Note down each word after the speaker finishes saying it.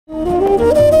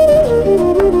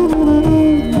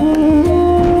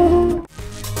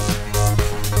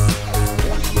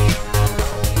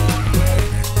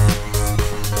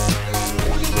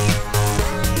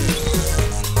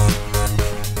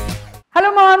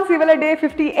Day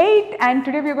 58 and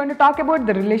today we are going to talk about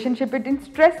the relationship between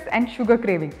stress and sugar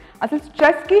craving. అసలు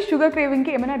stress కి sugar craving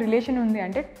కి ఏమైనా relation ఉంది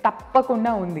అంటే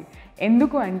తప్పకుండా ఉంది.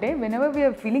 ఎందుకు అంటే whenever we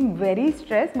are feeling very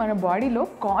stressed మన బాడీలో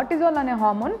కార్టిజాల్ అనే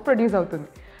హార్మోన్ ప్రొడ్యూస్ అవుతుంది.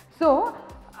 సో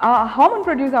ఆ హార్మోన్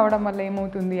ప్రొడ్యూస్ అవ్వడం వల్ల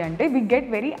ఏమవుతుంది అంటే we get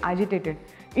very agitated.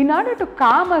 In order to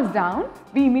calm us down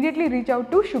we immediately reach out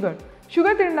to sugar.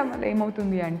 Sugar తినడం వల్ల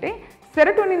ఏమవుతుంది అంటే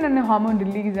సెరోటోనిన్ అనే హార్మోన్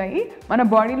రిలీజ్ అయ్యి మన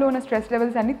బాడీలో ఉన్న స్ట్రెస్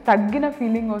లెవెల్స్ అన్ని తగ్గిన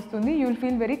ఫీలింగ్ వస్తుంది. You will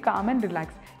feel very calm and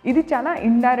relax. ఇది చాలా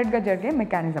ఇండైరెక్ట్గా జరిగే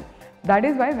mechanism. That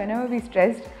is why when ever we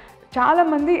stressed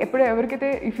చాలామంది ఎప్పుడు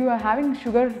ఎవరికైతే if you are having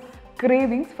sugar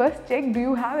cravings first check do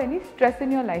you have any stress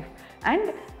in your life and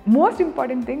most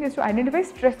important thing is to identify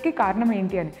స్ట్రెస్కి కారణం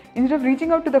ఏంటి అని. Instead of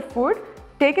reaching out to the food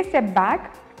take a step back,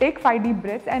 take 5 deep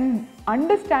breaths and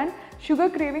understand sugar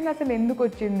craving అసలు ఎందుకు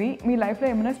వచ్చింది, మీ లైఫ్లో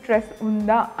ఏమైనా stress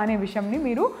ఉందా అనే విషయంని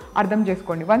మీరు అర్థం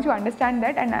చేసుకోండి. Once you understand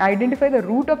that and identify the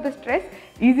root of the stress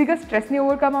ఈజీగా స్ట్రెస్ని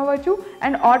ఓవర్కమ్ అవ్వచ్చు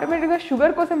అండ్ ఆటోమేటిక్గా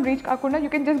షుగర్ కోసం రీచ్ కాకుండా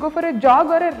you can just go for a zag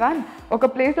are a run.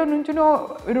 ఒక ప్లేస్లో నుంచి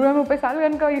 20-30 సార్లు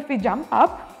కనుక if you jump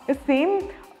up the same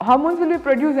hormones will be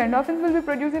produce, endorphins will be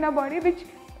produce in our body which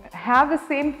have the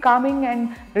same calming and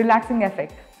relaxing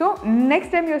effect. So next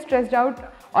time you're stressed out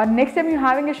or next time you're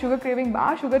having a sugar craving,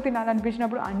 sugar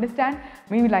తినాలనిపించినప్పుడు understand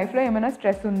మీ లైఫ్లో ఏమైనా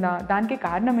stress ఉందా, దానికి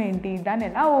కారణం ఏంటి, దాన్ని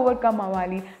ఎలా overcome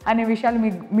అవ్వాలి అనే విషయాలు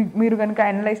మీరు కనుక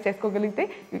అనలైజ్ చేసుకోగలిగితే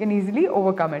you can easily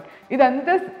overcome it.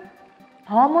 ఇదంతా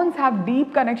hormones have deep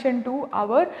connection to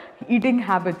our eating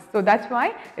habits. So that's why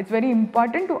it's very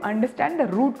important to understand the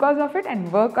root cause of it and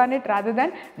work on it rather than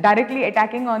directly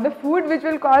attacking on the food which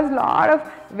will cause lot of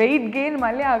weight gain.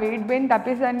 మళ్ళీ ఆ weight gain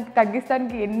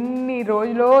తగ్గిస్తానికి ఎన్ని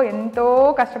రోజులో ఎంతో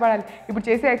కష్టపడాలి. ఇప్పుడు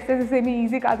చేసే exercises ఏమీ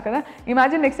easy కాదు కదా.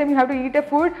 Imagine next time you have to eat a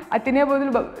food, అది తినే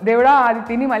బదులు దేవుడా అది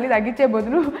తిని మళ్ళీ తగ్గించే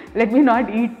బదులు let me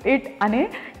not eat it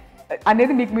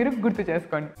అనేది మీకు మీరు గుర్తు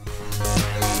చేసుకోండి.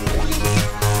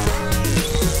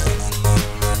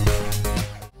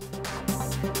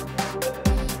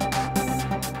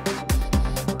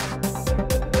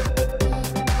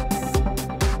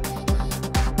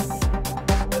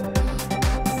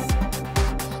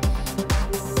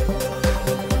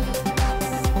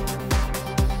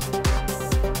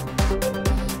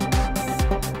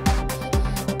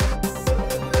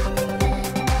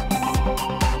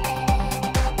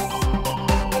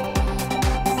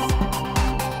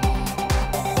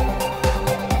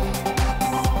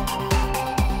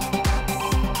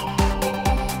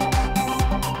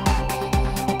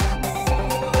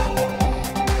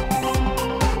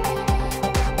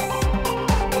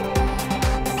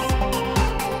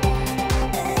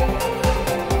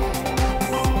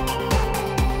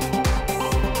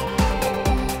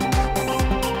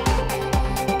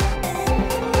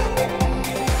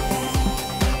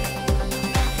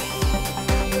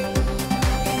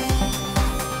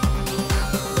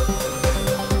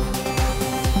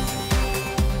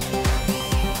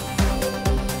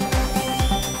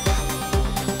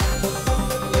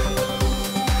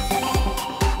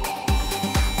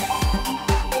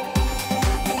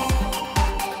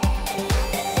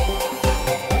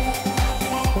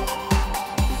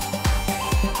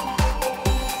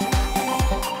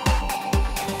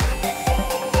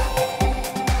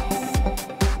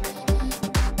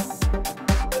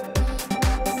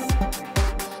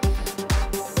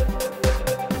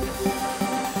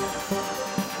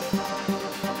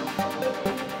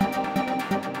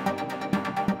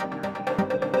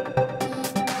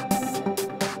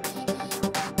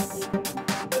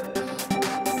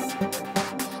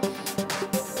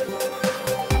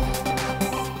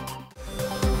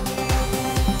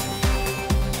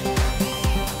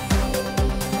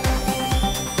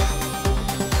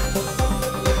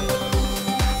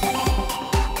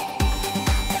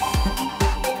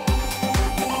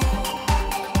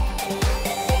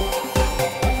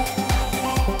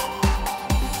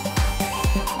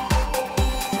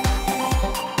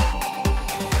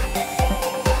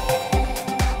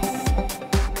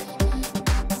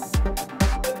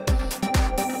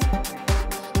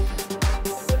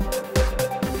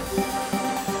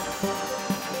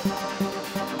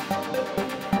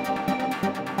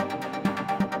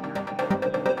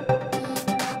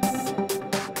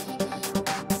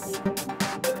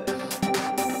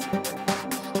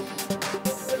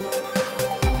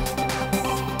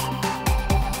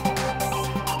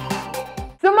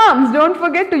 moms, don't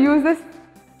forget to use this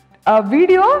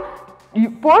video. You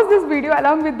pause this video,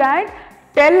 along with that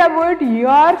tell about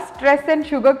your stress and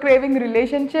sugar craving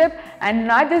relationship, and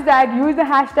not just that, use the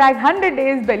hashtag 100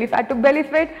 days belly fat to belly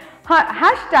fit,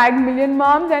 hashtag million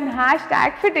moms, and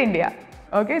hashtag FItIndia.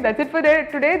 Okay, that's it for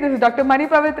today. This is Dr. Mani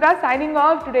Pavitra signing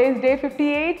off. Today is day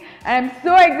 58 and I'm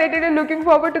so excited and looking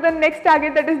forward to the next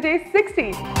target, that is day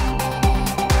 60.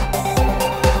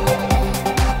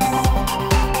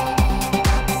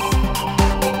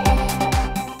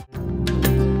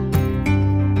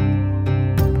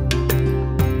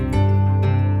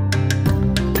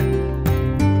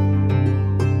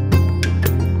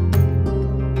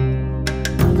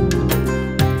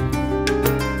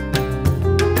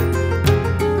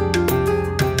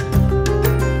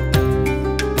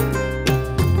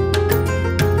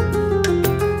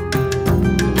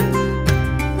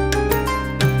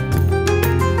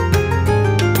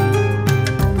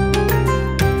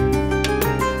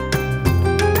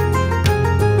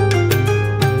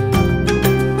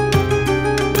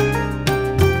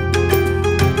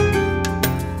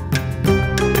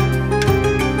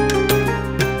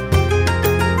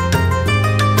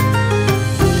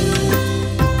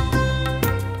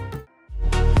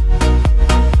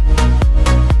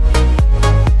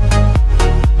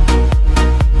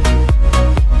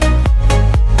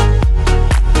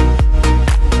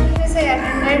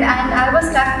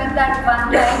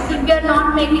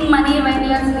 Making money when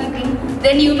you are sleeping,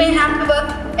 then you may have to work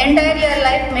entire your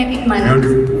life making money.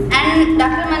 And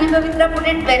Dr. Mani Pavitra put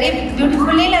it very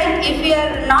beautifully, like if you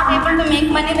are not able to make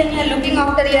money when you are looking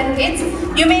after your kids,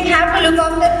 you may have to look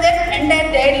after their entire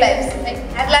their lives, like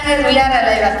as long as we are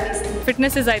alive at least.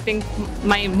 Fitness is, I think,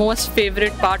 my most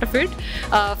favorite part of it.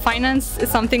 Finance is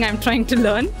something I'm trying to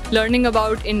learn. Learning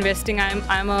about investing,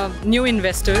 I'm a new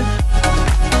investor.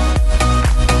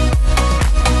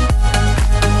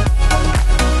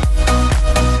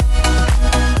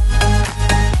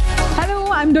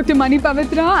 I'm Dr. Mani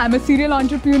Pavitra. I'm a serial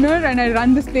entrepreneur and I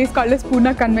run this place called as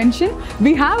Pune Convention.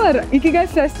 We have our Ikigai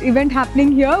Fest event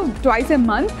happening here twice a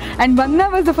month, and Vandana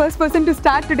was the first person to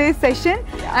start today's session,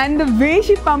 and the way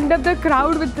she pumped up the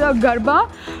crowd with the Garba,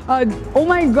 oh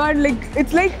my god, like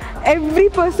it's like every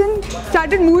person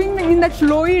started moving in that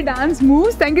flowy dance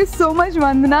moves. Thank you so much,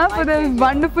 Vandana, for the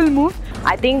wonderful move.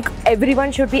 I think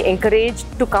everyone should be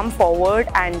encouraged to come forward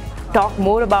and talk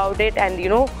more about it and, you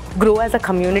know, grow as a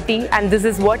community. And this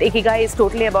is what Ikigai is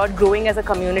totally about, growing as a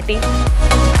community.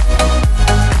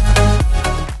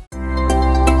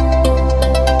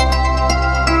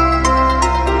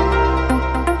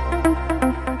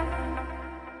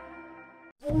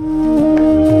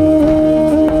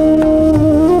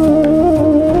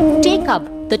 Take up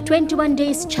the 21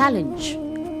 days challenge.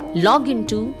 Log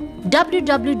into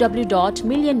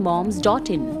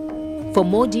www.millionmoms.in. For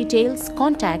more details,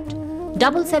 contact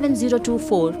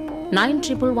 77024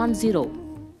 9110.